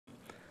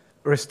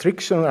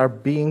restrictions are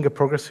being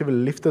progressively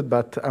lifted,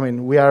 but I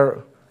mean, we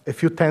are a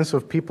few tens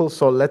of people,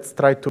 so let's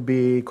try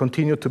to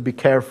continue to be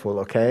careful,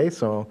 okay?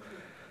 So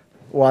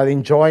while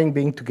enjoying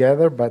being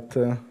together, but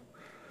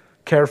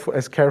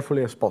as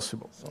carefully as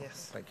possible. So,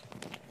 yes. Thank you.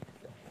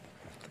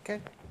 Okay.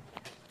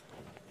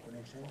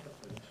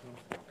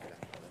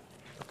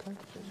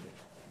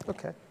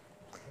 Okay.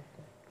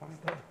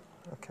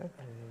 Okay.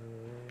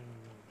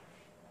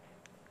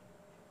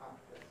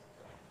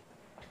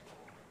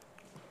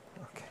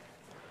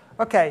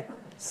 Okay.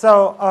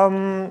 So,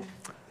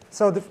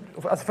 as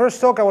the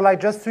first talk, I would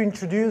like just to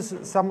introduce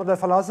some of the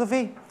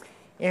philosophy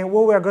and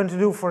what we are going to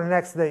do for the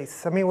next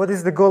days. I mean, what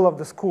is the goal of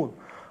the school?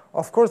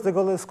 Of course, the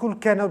goal of the school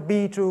cannot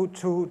be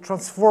to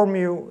transform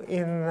you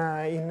in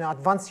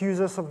advanced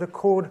users of the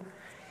code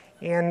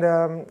and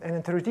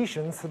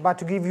theoreticians, but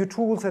to give you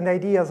tools and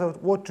ideas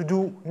of what to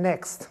do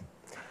next.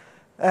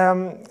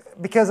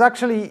 Because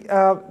actually,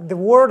 the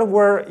world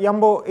where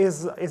Yambo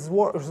is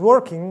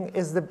working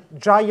is the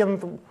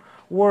giant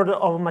world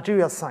of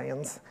material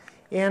science.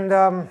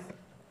 And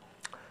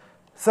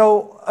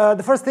so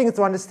the first thing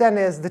to understand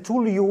is the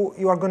tool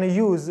you are going to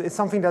use is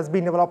something that's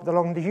been developed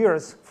along the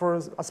years for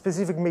a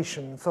specific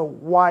mission. So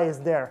why is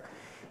there?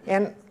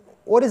 And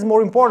what is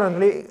more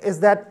importantly is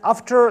that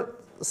after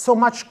so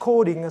much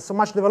coding and so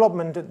much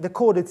development, the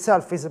code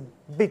itself is a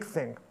big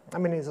thing. I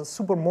mean, it's a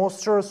super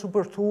monster,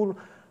 super tool,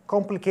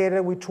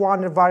 complicated with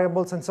 200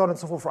 variables and so on and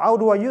so forth. How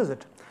do I use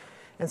it?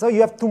 And so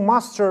you have to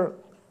master,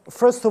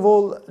 first of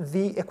all,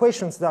 the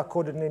equations that are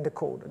coded in the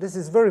code. This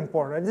is very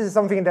important. And this is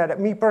something that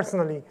me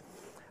personally,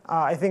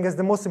 I think is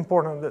the most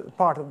important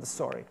part of the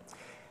story.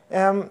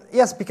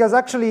 Yes, because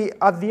actually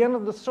at the end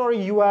of the story,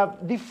 you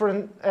have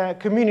different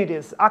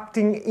communities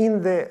acting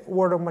in the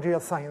world of material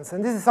science.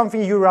 And this is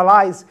something you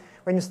realize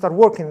when you start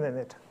working in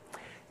it.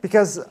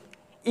 Because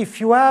if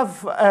you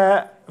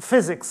have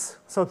physics,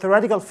 so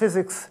theoretical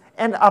physics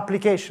and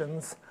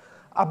applications,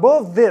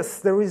 above this,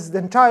 there is the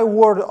entire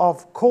world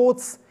of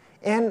codes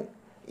and,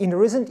 in the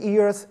recent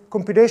years,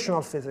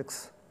 computational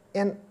physics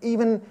and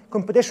even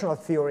computational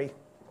theory.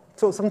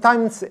 So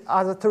sometimes,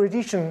 as a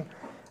theoretician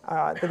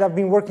that I've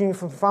been working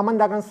for Feynman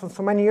diagrams for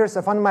so many years,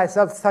 I found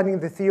myself studying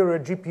the theory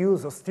of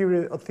GPUs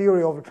or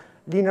theory of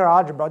linear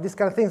algebra, these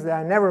kind of things that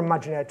I never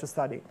imagined I had to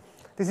study.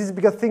 This is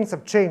because things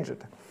have changed.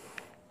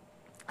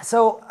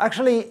 So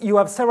actually, you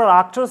have several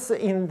actors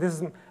in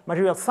this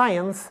material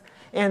science,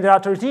 and there are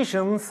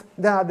theoreticians,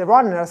 there are the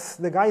runners,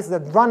 the guys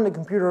that run the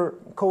computer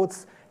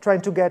codes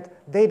trying to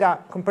get data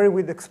compared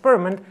with the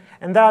experiment,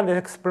 and there are the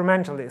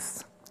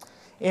experimentalists.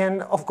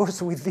 And of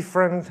course, with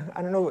different,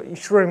 I don't know,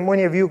 sure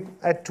many of you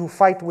had to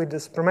fight with the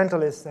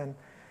experimentalists, and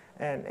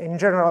in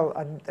general,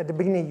 at the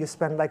beginning, you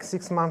spend like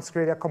 6 months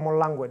creating a common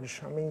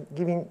language. I mean,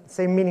 giving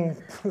same meaning,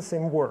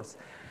 same words.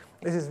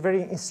 This is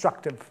very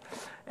instructive.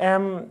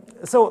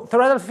 So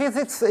theoretical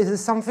physics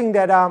is something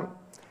that,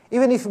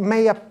 even if it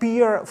may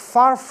appear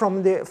far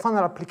from the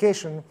final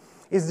application,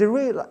 is the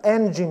real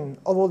engine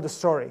of all the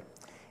story.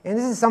 And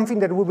this is something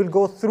that we will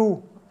go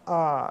through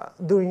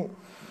during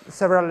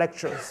several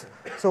lectures.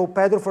 So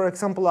Pedro, for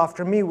example,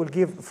 after me, will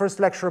give the first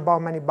lecture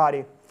about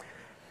many-body.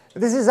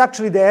 This is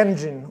actually the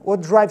engine,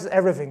 what drives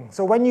everything.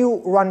 So when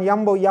you run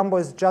Yambo, Yambo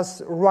is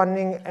just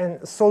running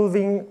and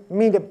solving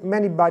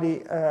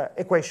many-body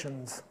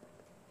equations.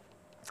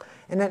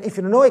 And then if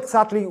you don't know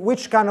exactly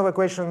which kind of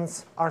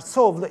equations are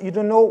solved, you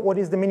don't know what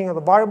is the meaning of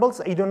the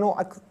variables, you don't know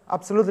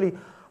absolutely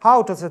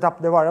how to set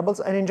up the variables,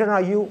 and in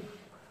general, you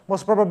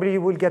most probably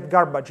will get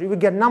garbage. You will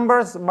get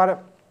numbers,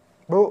 but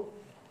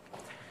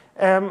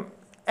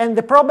and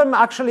the problem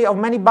actually of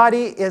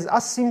many-body is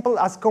as simple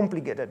as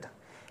complicated.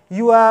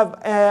 You have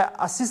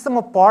a system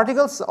of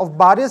particles, of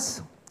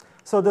bodies.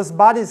 So those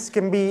bodies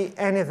can be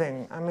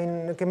anything. I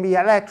mean, it can be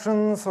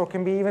electrons, or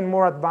can be even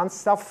more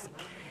advanced stuff.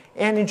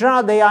 And in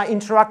general, they are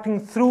interacting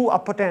through a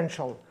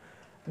potential.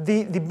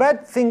 The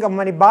bad thing of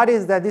many-body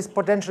is that this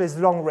potential is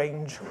long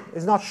range.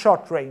 It's not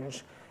short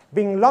range.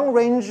 Being long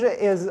range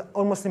is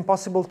almost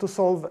impossible to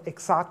solve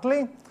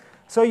exactly.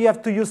 So you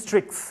have to use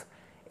tricks.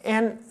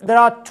 And there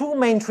are two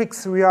main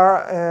tricks we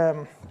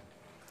are,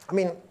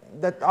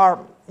 that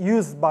are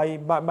used by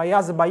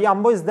us, by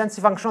Yambo, is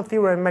density functional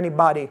theory and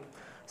many-body.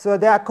 So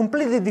they are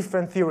completely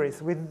different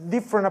theories with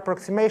different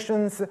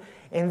approximations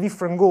and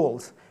different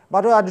goals.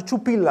 But there are the two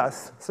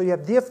pillars. So you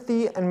have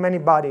DFT and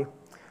many-body.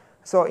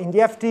 So in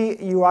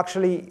DFT, you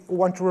actually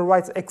want to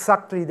rewrite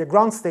exactly the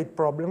ground state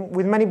problem.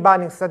 With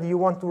many-body, instead, you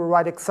want to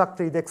rewrite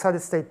exactly the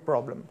excited state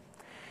problem.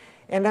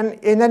 And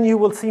then you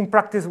will see in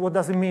practice what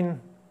does it mean,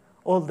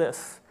 all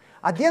this.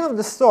 At the end of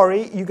the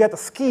story, you get a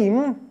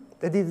scheme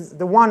that is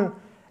the one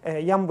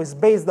Yambo is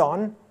based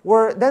on,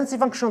 where density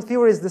functional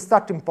theory is the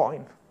starting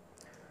point.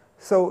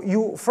 So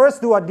you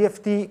first do a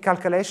DFT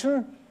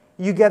calculation.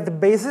 You get the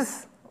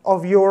basis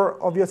of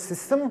your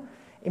system.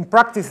 In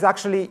practice,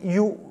 actually,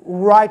 you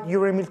write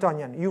your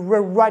Hamiltonian. You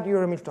rewrite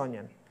your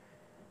Hamiltonian.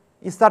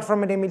 You start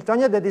from a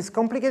Hamiltonian that is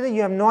complicated.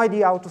 You have no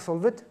idea how to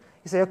solve it.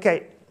 You say,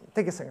 OK,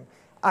 take a second.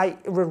 I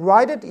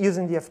rewrite it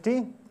using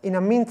DFT in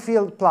a mean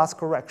field plus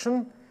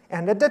correction.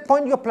 And at that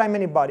point, you apply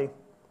many-body.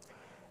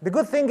 The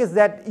good thing is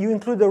that you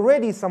include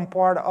already some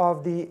part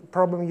of the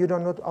problem you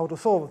don't know how to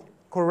solve,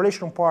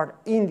 correlation part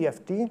in the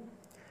FT.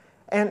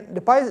 And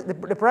the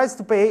price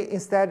to pay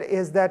instead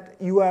is that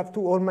you have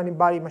to own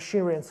many-body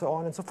machinery and so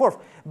on and so forth.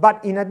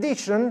 But in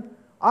addition,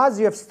 as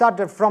you have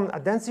started from a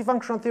density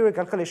functional theory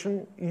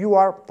calculation, you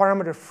are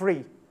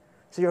parameter-free.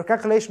 So your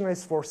calculation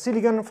is for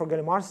silicon, for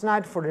gallium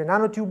arsenide, for the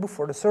nanotube,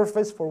 for the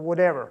surface, for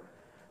whatever.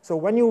 So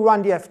when you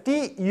run the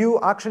FT, you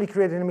actually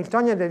create an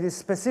Hamiltonian that is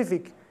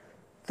specific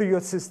to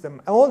your system.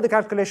 And all the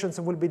calculations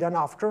that will be done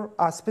after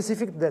are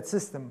specific to that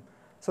system.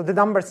 So the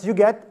numbers you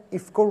get,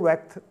 if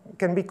correct,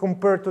 can be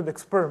compared to the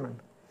experiment.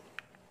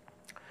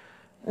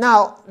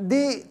 Now,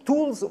 the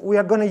tools we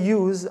are going to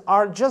use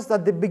are just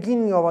at the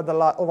beginning of a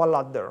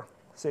ladder.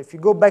 So if you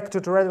go back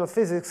to theoretical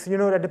physics, you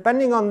know that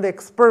depending on the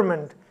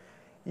experiment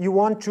you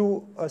want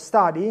to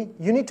study,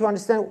 you need to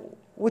understand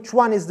which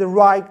one is the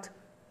right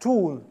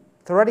tool,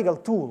 theoretical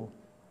tool.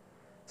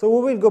 So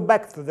we will go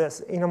back to this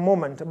in a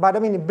moment. But I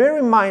mean, bear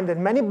in mind that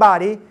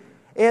many-body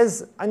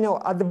is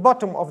at the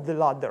bottom of the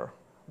ladder.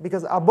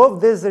 Because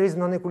above this, there is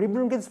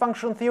non-equilibrium Gibbs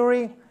function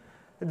theory,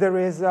 there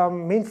is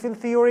mean field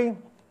theory,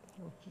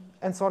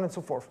 and so on and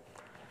so forth.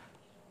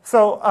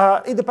 So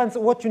it depends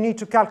on what you need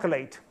to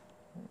calculate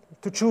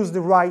to choose the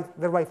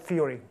right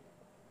theory.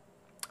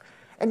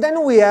 And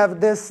then we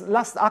have this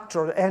last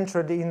actor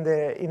entered in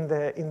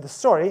the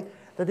story,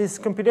 that is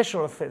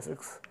computational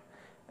physics,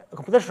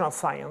 computational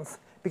science.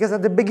 Because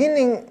at the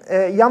beginning,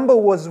 Yambo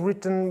was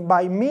written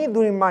by me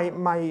during my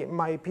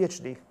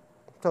PhD.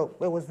 So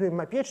I was doing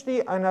my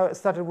PhD, and I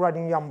started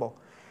writing Yambo.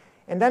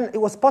 And then it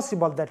was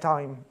possible at that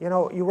time.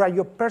 You write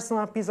your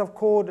personal piece of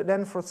code,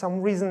 then for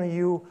some reason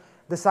you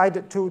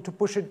decided to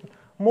push it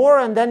more,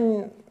 and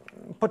then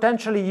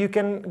potentially you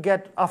can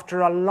get,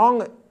 after a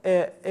long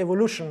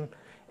evolution,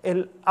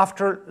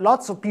 after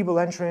lots of people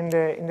entering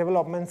in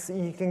developments,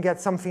 you can get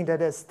something that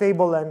is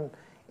stable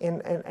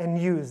and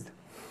used.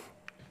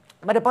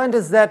 But the point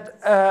is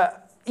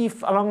that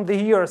if along the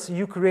years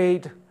you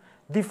create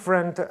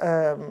different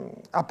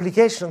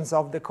applications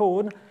of the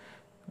code,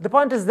 the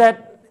point is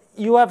that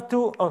you have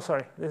to, oh,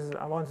 sorry, this is,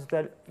 I want to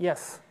tell,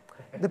 yes.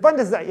 The point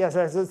is that, yes,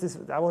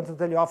 I want to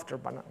tell you after,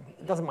 but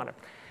it doesn't matter.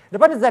 The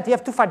point is that you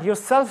have to fight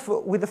yourself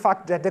with the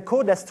fact that the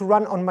code has to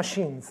run on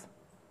machines.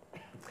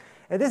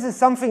 And this is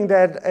something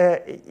that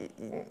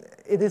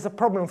it is a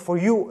problem for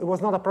you. It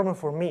was not a problem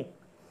for me.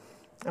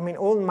 I mean,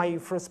 all my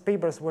first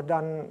papers were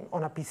done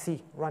on a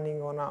PC,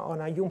 running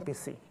on a Yum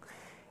PC.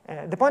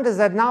 The point is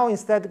that now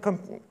instead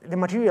the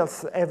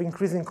materials have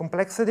increasing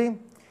complexity,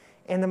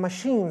 and the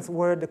machines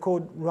where the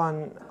code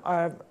run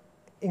are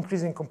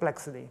increasing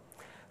complexity.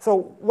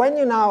 So when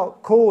you now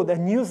code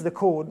and use the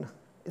code,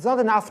 it's not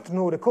enough to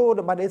know the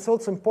code, but it's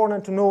also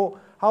important to know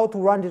how to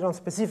run it on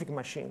specific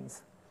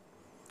machines.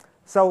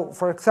 So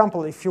for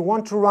example, if you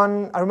want to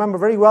run, I remember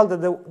very well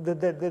that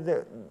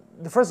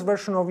the first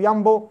version of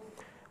Yambo,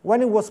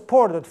 when it was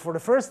ported for the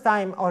first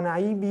time on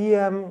an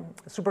IBM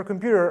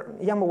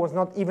supercomputer, Yambo was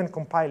not even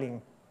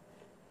compiling.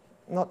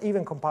 Not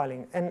even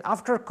compiling. And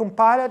after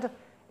compiled,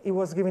 it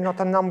was giving out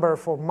a number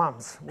for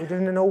months. We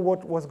didn't know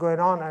what was going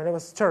on, and it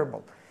was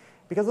terrible.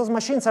 Because those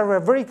machines are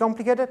very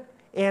complicated,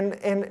 and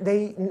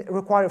they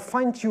require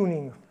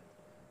fine-tuning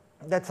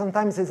that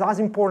sometimes is as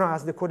important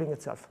as the coding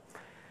itself.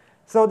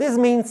 So this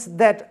means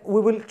that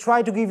we will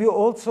try to give you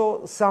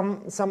also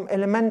some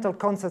elemental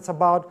concepts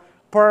about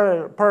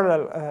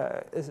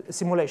parallel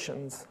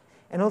simulations,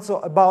 and also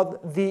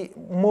about the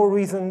more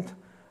recent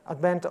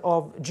advent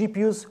of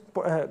GPUs,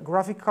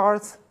 graphic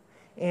cards,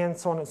 and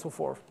so on and so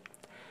forth.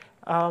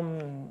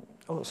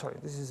 Oh, sorry,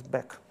 this is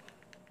back.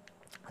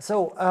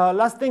 So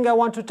last thing I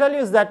want to tell you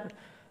is that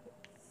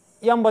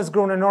Yambo has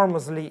grown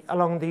enormously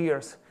along the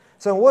years.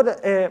 So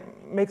what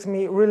makes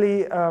me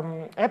really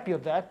happy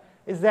with that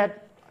is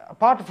that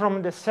apart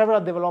from the several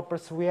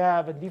developers we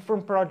have at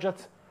different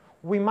projects,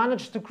 we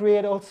managed to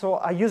create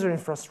also a user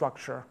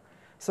infrastructure.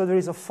 So there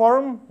is a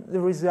forum,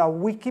 there is a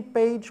wiki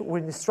page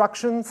with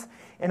instructions,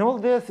 and all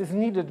this is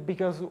needed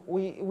because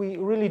we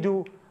really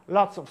do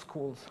lots of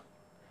schools.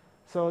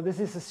 So this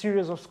is a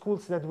series of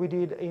schools that we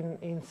did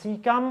in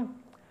CCAM.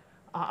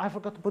 I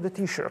forgot to put the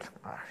T-shirt.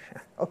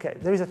 OK,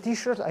 there is a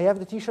T-shirt. I have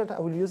the T-shirt. I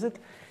will use it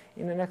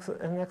in the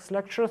next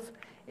lectures.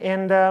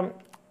 And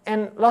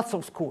lots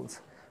of schools.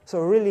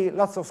 So really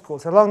lots of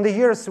schools. Along the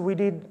years, we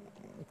did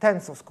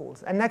tens of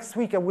schools. And next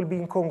week, I will be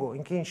in Congo,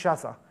 in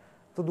Kinshasa,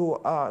 to do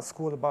a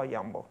school about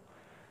Yambo.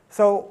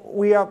 So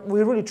we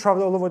really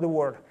travel all over the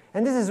world.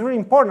 And this is really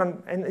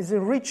important and is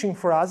enriching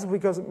for us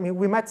because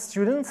we met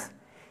students,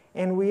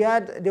 and we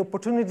had the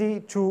opportunity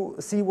to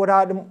see what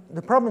are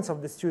the problems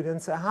of the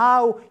students,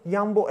 how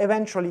Yambo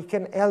eventually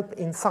can help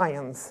in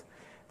science.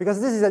 Because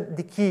this is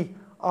the key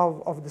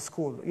of the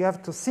school. You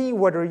have to see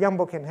whether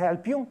Yambo can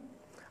help you,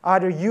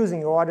 either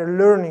using or either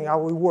learning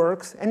how it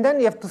works. And then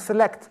you have to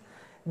select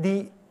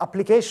the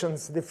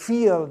applications, the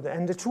field,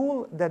 and the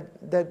tool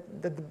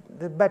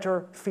that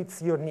better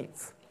fits your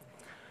needs.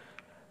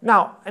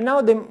 Now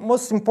the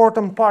most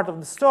important part of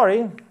the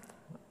story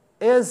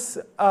is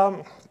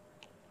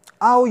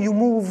how you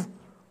move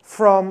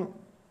from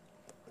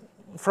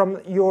from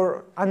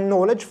your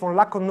unknowledge, from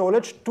lack of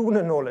knowledge, to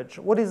the knowledge?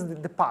 What is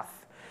the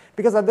path?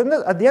 Because at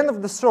the end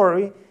of the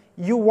story,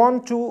 you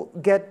want to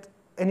get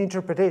an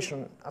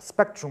interpretation, a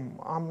spectrum,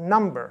 a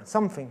number,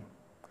 something.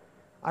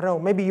 I don't know,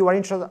 maybe you are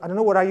interested, I don't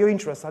know what are your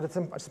interests. At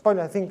some point,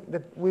 I think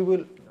that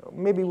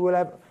maybe we will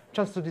have a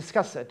chance to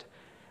discuss it.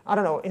 I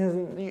don't know,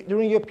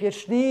 during your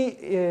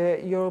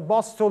PhD, your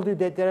boss told you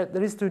that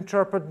there is to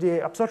interpret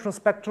the absorption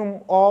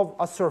spectrum of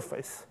a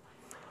surface,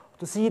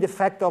 to see the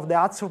effect of the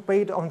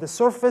adsorbate on the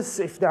surface,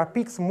 if there are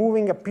peaks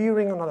moving,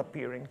 appearing, or not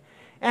appearing.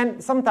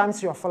 And sometimes,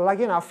 if you're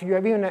lucky enough, you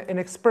have even an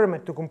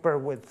experiment to compare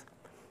with.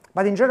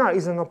 But in general,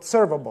 it's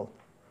unobservable.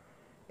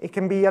 It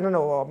can be, I don't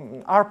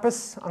know,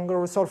 ARPES, angular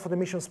result for the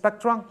emission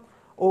spectrum,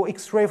 or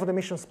X-ray for the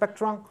emission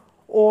spectrum,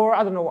 or,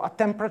 I don't know, a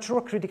temperature,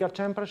 a critical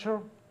temperature,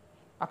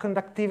 a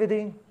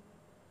conductivity,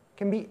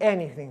 can be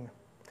anything.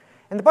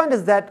 And the point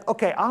is that,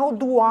 okay, how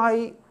do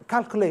I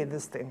calculate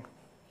this thing?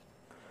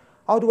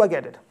 How do I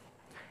get it?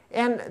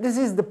 And this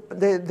is the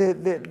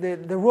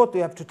road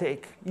you have to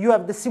take. You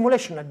have the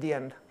simulation at the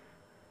end.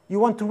 You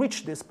want to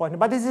reach this point,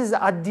 but this is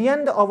at the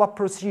end of a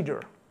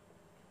procedure.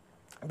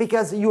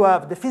 Because you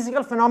have the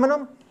physical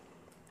phenomenon,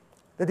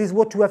 that is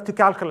what you have to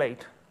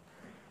calculate.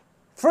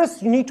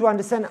 First, you need to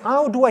understand,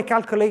 how do I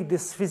calculate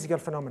this physical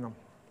phenomenon?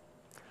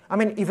 I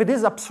mean, if it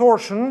is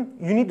absorption,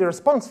 you need the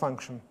response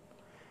function.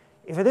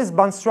 If it is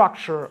band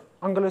structure,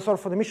 angular result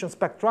for the emission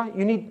spectra,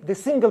 you need the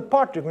single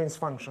particle Green's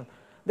function.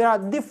 There are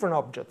different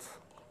objects.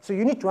 So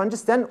you need to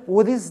understand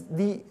what is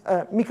the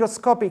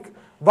microscopic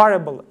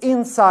variable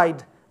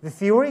inside the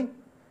theory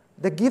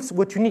that gives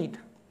what you need.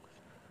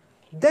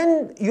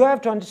 Then you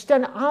have to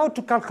understand how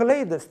to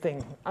calculate this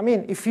thing. I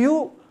mean, if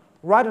you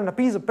write on a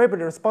piece of paper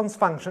the response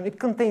function, it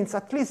contains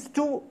at least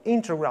two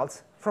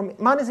integrals, from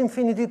minus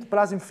infinity to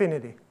plus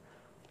infinity.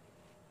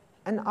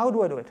 And how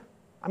do I do it?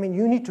 I mean,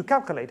 you need to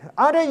calculate.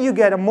 Either you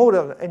get a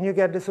model and you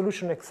get the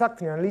solution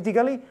exactly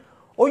analytically,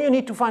 or you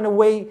need to find a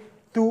way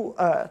to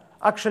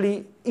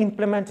actually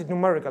implement it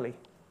numerically.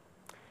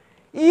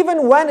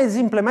 Even when it's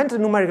implemented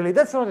numerically,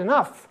 that's not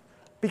enough,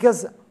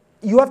 because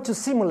you have to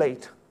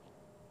simulate.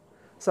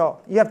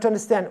 So you have to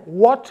understand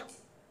what,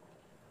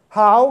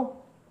 how,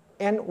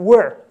 and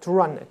where to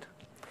run it.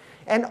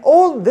 And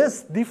all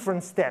these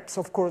different steps,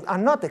 of course, are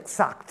not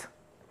exact.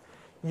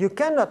 You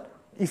cannot,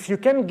 if you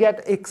can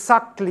get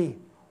exactly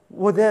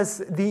what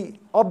is the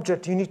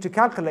object you need to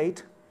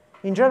calculate,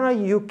 in general,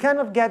 you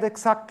cannot get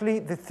exactly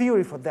the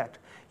theory for that.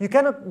 You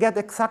cannot get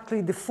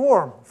exactly the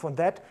form for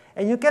that,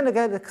 and you cannot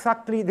get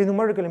exactly the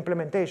numerical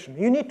implementation.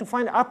 You need to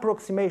find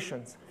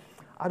approximations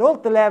at all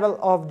the level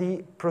of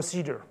the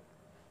procedure.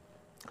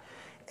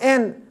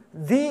 And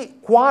the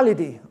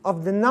quality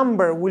of the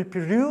number we'll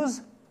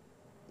produce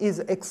is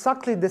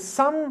exactly the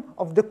sum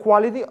of the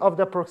quality of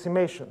the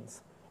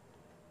approximations.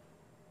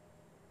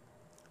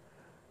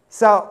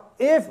 So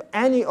if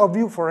any of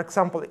you, for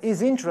example,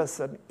 is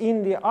interested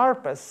in the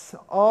ARPES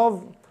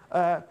of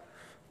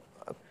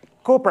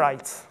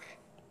cooperites,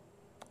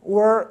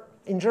 where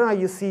in general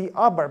you see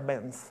Hubbard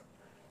bands,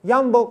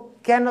 Yambo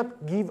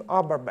cannot give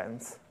Hubbard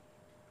bands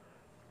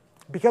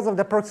because of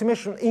the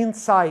approximation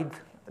inside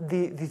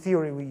the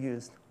theory we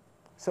used.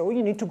 So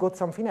you need to go to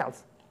something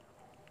else.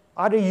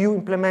 Either you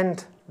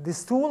implement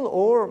this tool,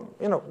 or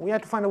we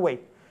had to find a way.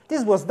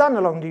 This was done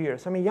along the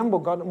years. I mean,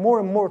 Yambo got more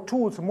and more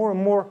tools, more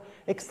and more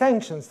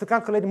extensions to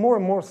calculate more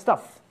and more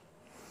stuff.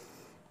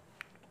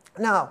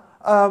 Now,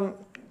 an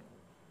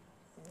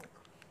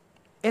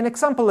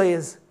example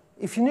is,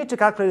 if you need to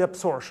calculate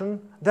absorption,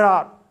 there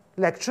are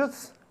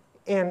lectures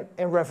and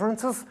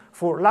references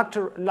for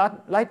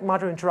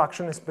light-matter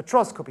interaction and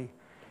spectroscopy.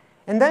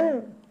 And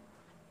then,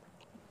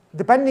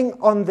 depending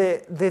on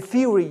the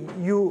theory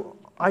you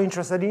are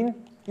interested in,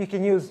 you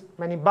can use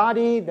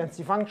many-body,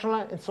 density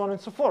functional, and so on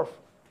and so forth.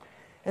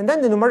 And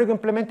then the numerical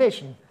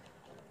implementation.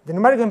 The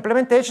numerical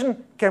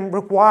implementation can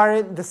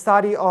require the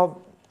study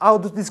of how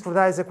to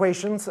discretize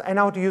equations and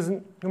how to use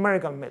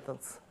numerical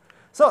methods.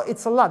 So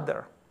it's a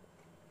ladder.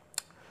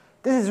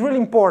 This is really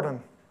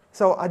important.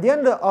 So at the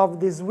end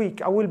of this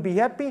week, I will be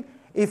happy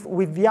if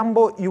with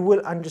Yambo you will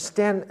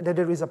understand that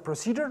there is a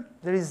procedure,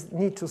 there is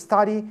need to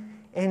study,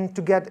 and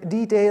to get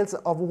details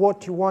of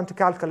what you want to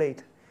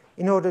calculate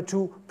in order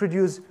to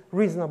produce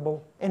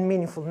reasonable and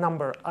meaningful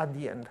number at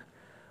the end.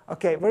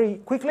 Okay, very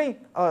quickly,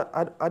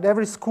 at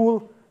every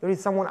school, there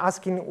is someone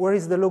asking where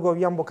is the logo of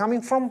Yambo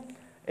coming from.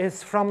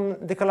 It's from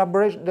the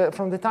collaboration,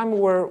 from the time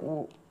where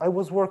I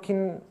was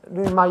working,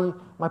 doing my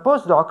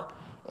postdoc,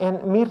 and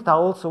Mirta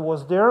also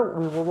was there.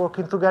 We were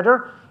working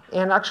together.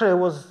 And actually, I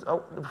was,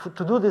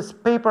 to do this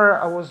paper,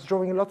 I was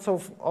drawing lots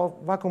of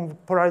vacuum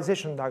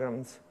polarization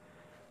diagrams.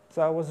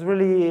 So I was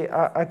really,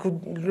 I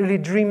could really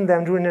dream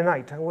them during the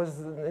night. I was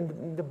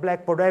in the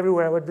blackboard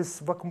everywhere with these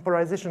vacuum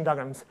polarization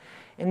diagrams.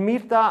 And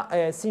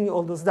Mirta seeing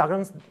all those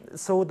diagrams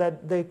so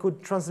that they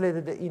could translate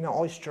it in an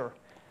oyster.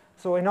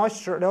 So an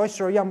oyster, the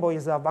oyster Yambo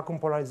is a vacuum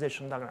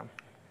polarization diagram.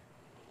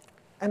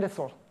 And that's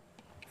all.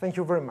 Thank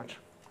you very much.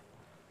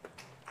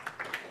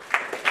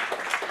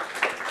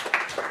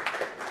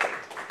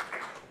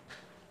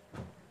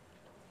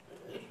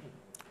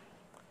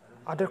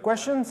 Other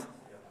questions?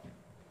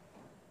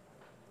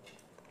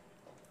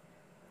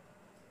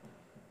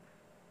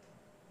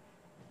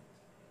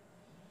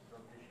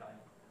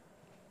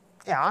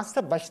 Yeah,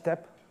 step by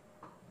step.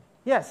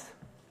 Yes?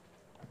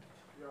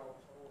 Yeah,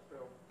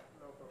 also,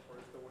 for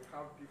instance, we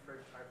have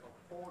different types of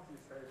code. He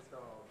says,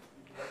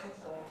 if you like to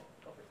solve,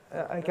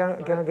 okay. I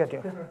cannot get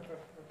you.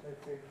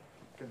 Let's see.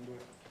 Can do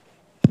it.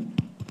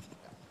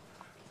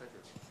 Thank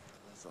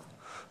you.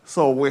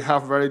 So we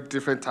have very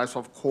different types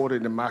of code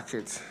in the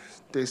market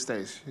these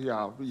days.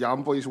 Yeah,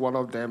 Yambo is one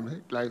of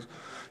them. Like,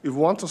 if you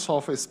want to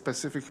solve a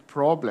specific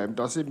problem,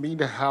 does it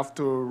mean I have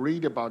to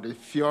read about the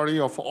theory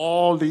of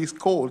all these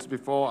codes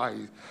before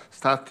I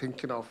start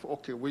thinking of,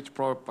 okay, which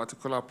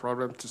particular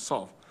problem to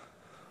solve?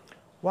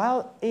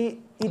 Well, it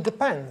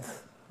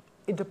depends.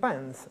 It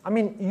depends. I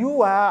mean,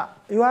 you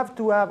have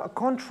to have a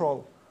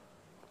control.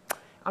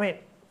 I mean,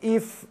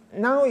 if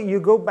now you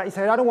go back, you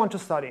say, I don't want to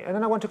study, and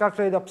then I want to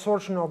calculate the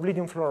absorption of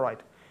lithium fluoride.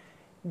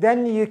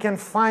 Then you can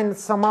find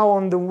somehow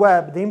on the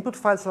web the input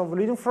files of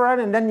lithium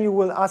fluoride, and then you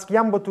will ask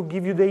Yambo to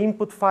give you the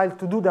input file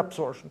to do the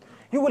absorption.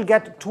 You will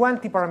get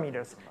 20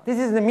 parameters. This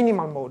is the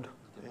minimal mode.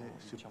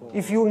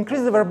 If you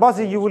increase the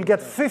verbosity, you will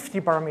get 50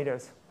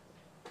 parameters.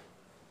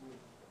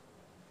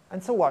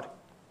 And so what?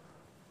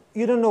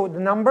 You don't know the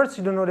numbers,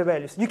 you don't know the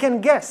values. You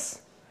can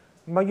guess,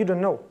 but you don't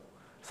know.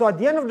 So at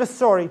the end of the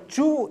story,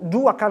 to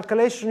do a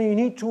calculation, you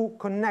need to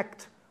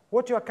connect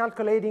what you are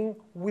calculating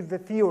with the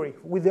theory,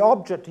 with the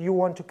object you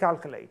want to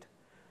calculate.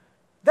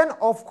 Then,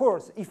 of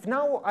course, if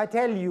now I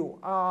tell you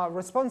a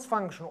response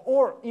function,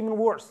 or even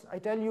worse, I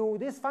tell you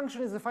this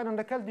function is defined on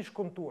the Keldysh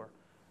contour,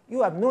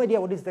 you have no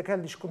idea what is the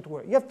Keldysh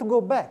contour. You have to go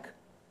back.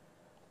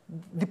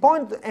 The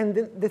point and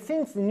the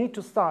things you need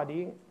to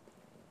study,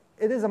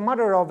 it is a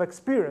matter of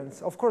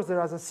experience. Of course,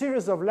 there is a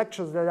series of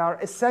lectures that are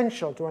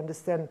essential to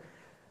understand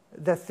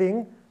the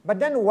thing. But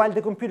then while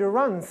the computer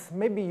runs,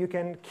 maybe you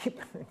can keep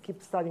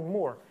studying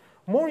more.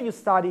 More you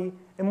study,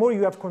 and more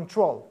you have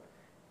control.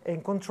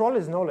 And control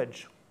is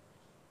knowledge.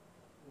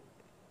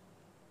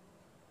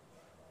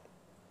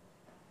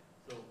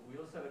 So we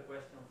also have a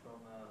question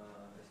from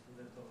a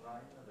student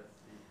online. Let's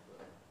see if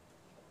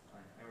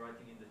I'm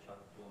writing in the chat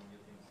to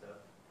unmute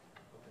himself.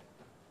 Okay.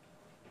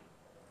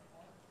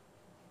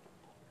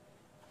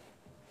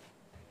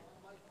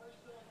 My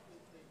question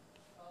is this.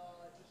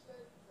 You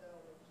said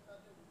when you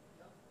started with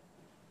Yambo,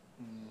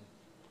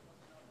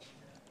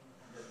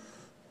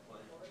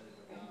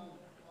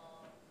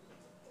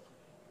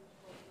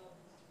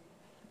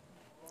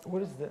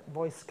 Where is the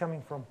voice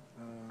coming from?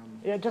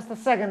 Yeah, just a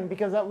second,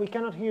 because we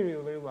cannot hear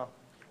you very well.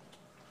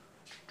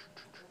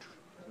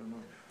 I don't know.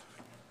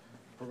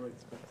 Probably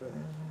it's better.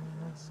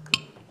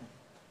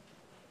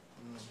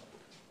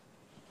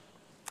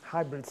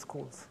 Hybrid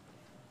schools.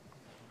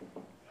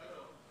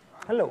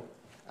 Hello.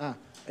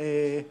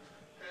 C'è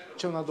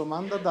una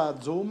domanda da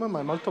Zoom, ma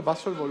è molto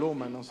basso il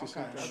volume, non si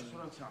sente. you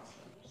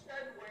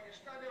said when you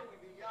started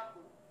with the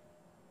Yambo,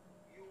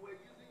 you were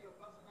using your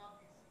personal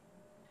PC.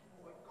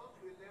 But it got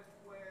to a level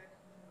where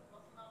the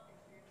personal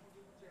PC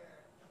couldn't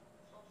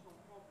solve some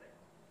problem.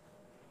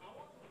 I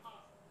want to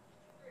ask,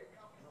 today,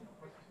 can we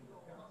still use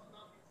your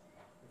personal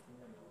PC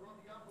to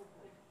run the Yambo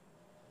code?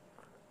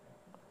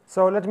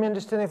 So let me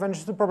understand if I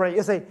understood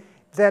properly. You say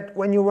that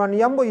when you run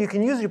Yambo, you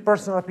can use your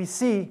personal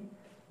PC,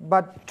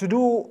 but to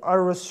do a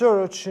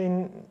research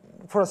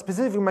for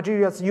specific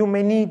materials, you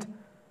may need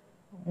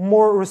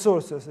more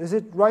resources. Is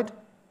it right?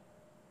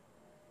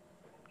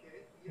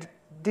 Okay, yeah.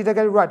 Did I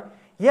get it right?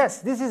 Yes,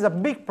 this is a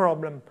big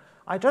problem.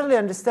 I totally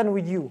understand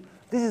with you.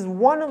 This is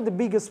one of the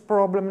biggest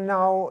problems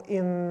now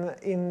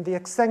in the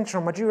extension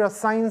of material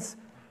science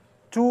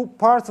to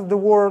parts of the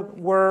world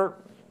where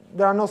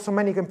there are not so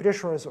many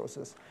computational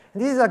resources.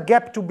 And this is a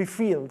gap to be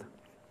filled.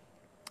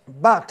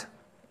 But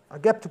a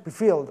gap to be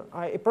filled,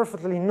 I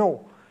perfectly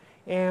know.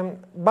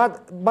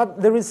 But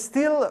there is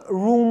still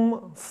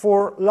room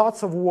for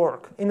lots of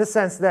work, in the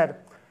sense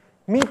that,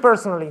 me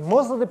personally,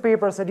 most of the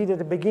papers I did at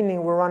the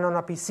beginning were run on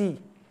a PC.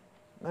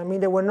 I mean,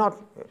 they were not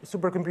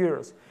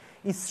supercomputers.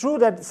 It's true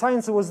that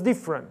science was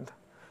different,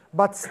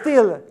 but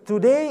still,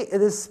 today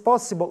it is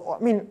possible.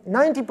 I mean,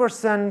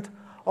 90%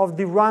 of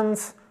the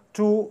runs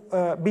to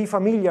be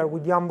familiar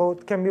with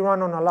Yambo can be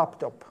run on a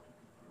laptop.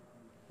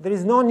 There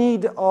is no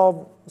need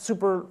of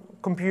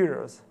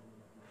supercomputers.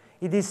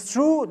 It is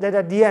true that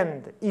at the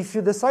end, if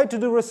you decide to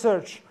do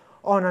research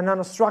on a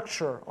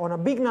nanostructure, on a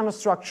big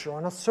nanostructure,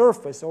 on a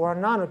surface, or a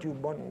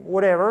nanotube, on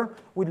whatever,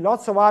 with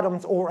lots of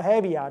atoms or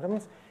heavy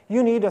atoms,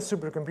 you need a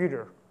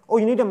supercomputer, or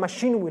you need a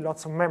machine with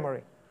lots of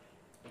memory.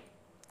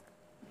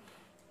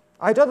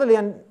 I totally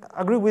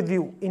agree with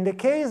you. In the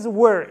case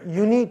where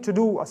you need to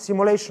do a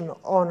simulation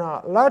on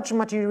a large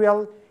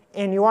material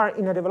and you are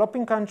in a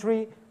developing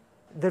country,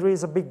 there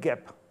is a big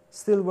gap.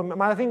 Still,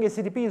 I think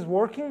ACDP is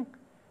working.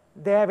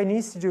 They have an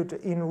institute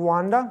in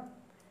Rwanda,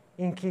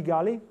 in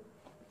Kigali,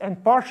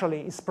 and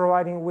partially is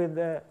providing with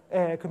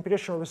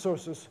computational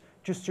resources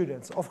to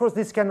students. Of course,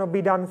 this cannot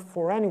be done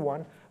for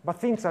anyone, but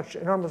things are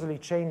enormously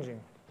changing.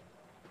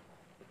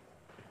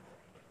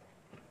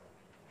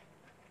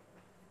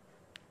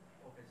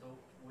 Okay, so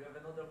we have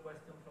another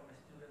question from a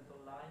student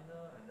online,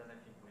 and then I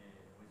think we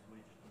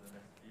switch to the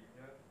next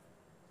speaker.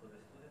 So the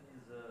student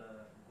is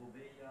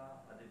Gubeya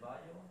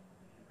Adebayo.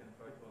 If you can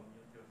try to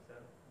unmute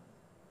yourself.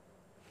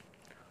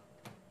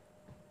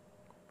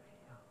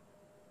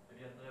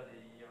 Maybe Andrea,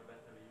 they hear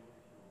better you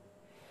if you.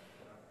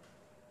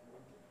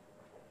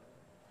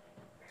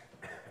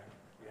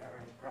 We are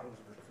having problems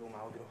with Zoom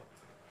audio.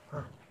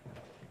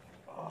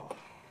 Oh.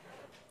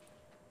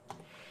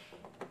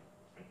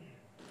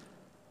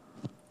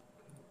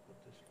 Put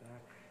this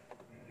back.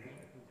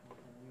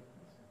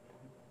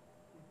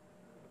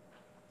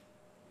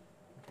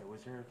 Okay,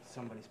 was there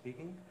somebody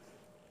speaking?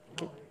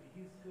 No,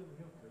 he's still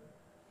muted.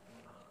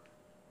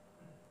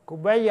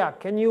 Gubeya,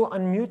 can you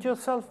unmute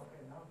yourself?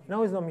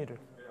 No, he's not muted.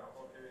 Yeah,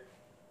 okay.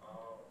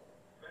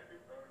 Thank you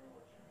very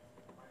much.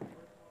 My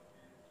question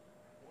is,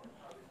 what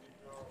are the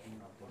major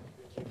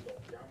advantages of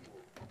Yambo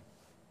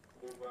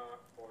over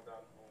other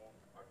known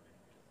packages?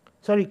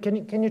 Sorry,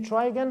 can you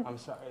try again? I'm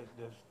sorry,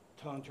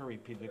 tell him to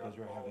repeat because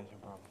we're having some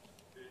problems.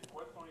 The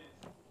question is,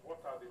 what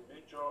are the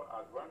major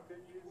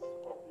advantages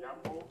of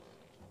Yambo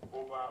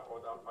over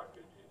other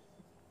packages?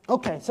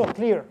 Okay, so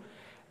clear.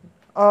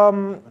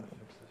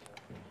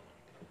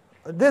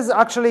 This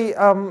actually,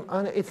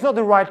 it's not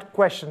the right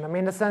question. I mean,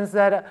 in the sense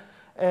that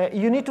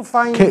you need to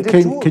find the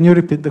tool. Can you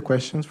repeat the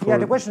questions? Yeah,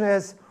 the question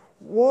is,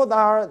 what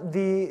are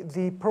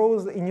the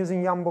pros in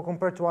using Yambo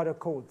compared to other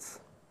codes?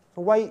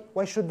 So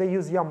why should they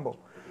use Yambo?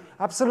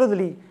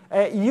 Absolutely.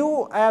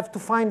 You have to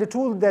find a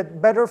tool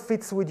that better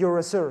fits with your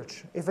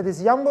research. If it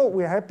is Yambo,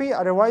 we're happy.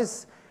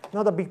 Otherwise,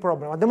 not a big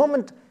problem. At the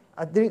moment,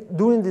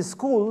 during this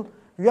school,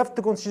 you have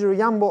to consider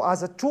Yambo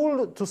as a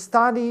tool to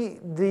study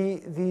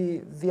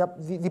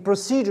the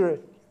procedure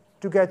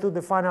to get to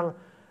the final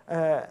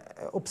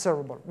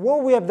observable.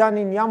 What we have done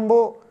in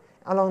Yambo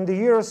along the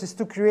years is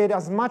to create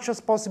as much as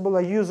possible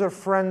a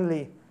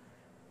user-friendly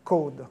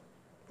code.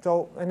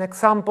 So an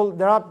example,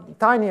 there are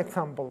tiny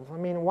examples. I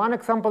mean, one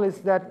example is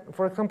that,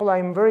 for example,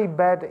 I'm very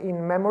bad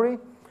in memory,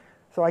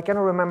 so I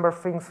cannot remember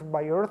things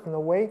by heart,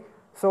 no way.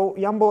 So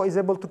Yambo is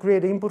able to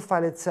create the input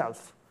file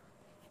itself.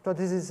 So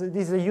this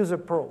is a user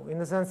pro, in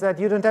the sense that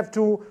you don't have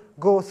to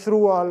go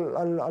through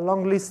a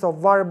long list of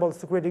variables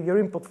to create your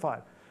input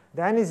file.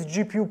 Then it's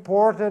GPU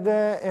ported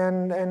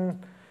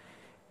and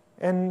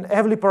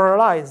heavily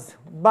parallelized.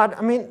 But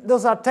I mean,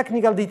 those are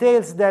technical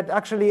details that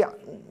actually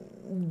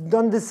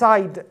don't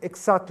decide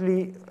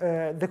exactly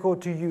the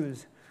code to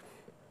use.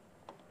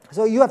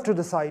 So you have to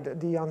decide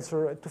the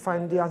answer, to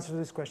find the answer to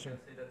this question.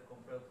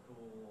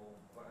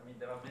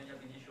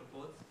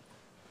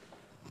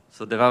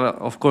 So there are,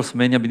 of course,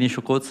 many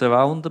Ab-initio codes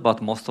around,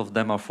 but most of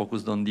them are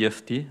focused on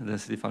DFT,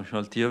 density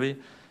functional theory.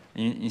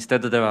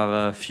 Instead, there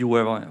are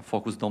fewer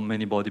focused on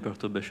many-body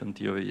perturbation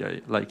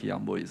theory, like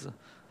Yambo is.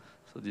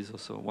 So this is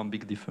also one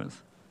big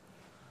difference.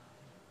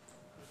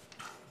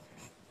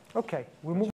 Okay, we move.